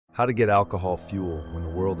How to get alcohol fuel when the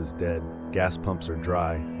world is dead, gas pumps are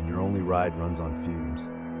dry, and your only ride runs on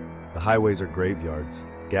fumes. The highways are graveyards,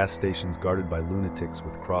 gas stations guarded by lunatics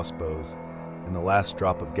with crossbows, and the last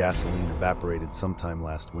drop of gasoline evaporated sometime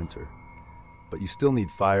last winter. But you still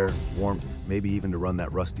need fire, warmth, maybe even to run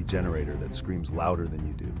that rusty generator that screams louder than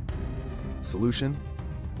you do. Solution?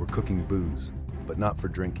 We're cooking booze, but not for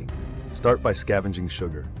drinking. Start by scavenging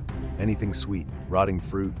sugar. Anything sweet, rotting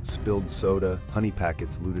fruit, spilled soda, honey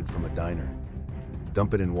packets looted from a diner.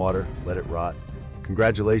 Dump it in water, let it rot.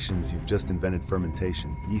 Congratulations, you've just invented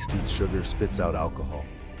fermentation. Yeast eats sugar, spits out alcohol.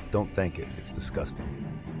 Don't thank it, it's disgusting.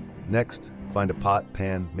 Next, find a pot,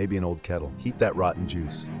 pan, maybe an old kettle. Heat that rotten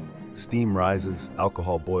juice. Steam rises,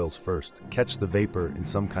 alcohol boils first. Catch the vapor in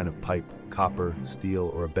some kind of pipe, copper,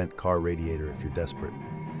 steel, or a bent car radiator if you're desperate.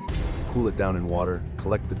 Cool it down in water,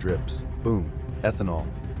 collect the drips. Boom, ethanol.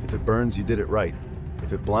 If it burns, you did it right.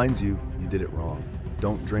 If it blinds you, you did it wrong.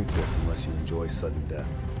 Don't drink this unless you enjoy sudden death.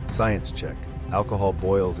 Science check. Alcohol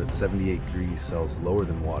boils at 78 degrees Celsius lower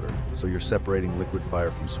than water, so you're separating liquid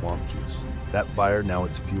fire from swamp juice. That fire, now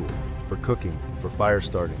it's fuel. For cooking, for fire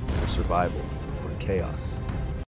starting, for survival, for chaos.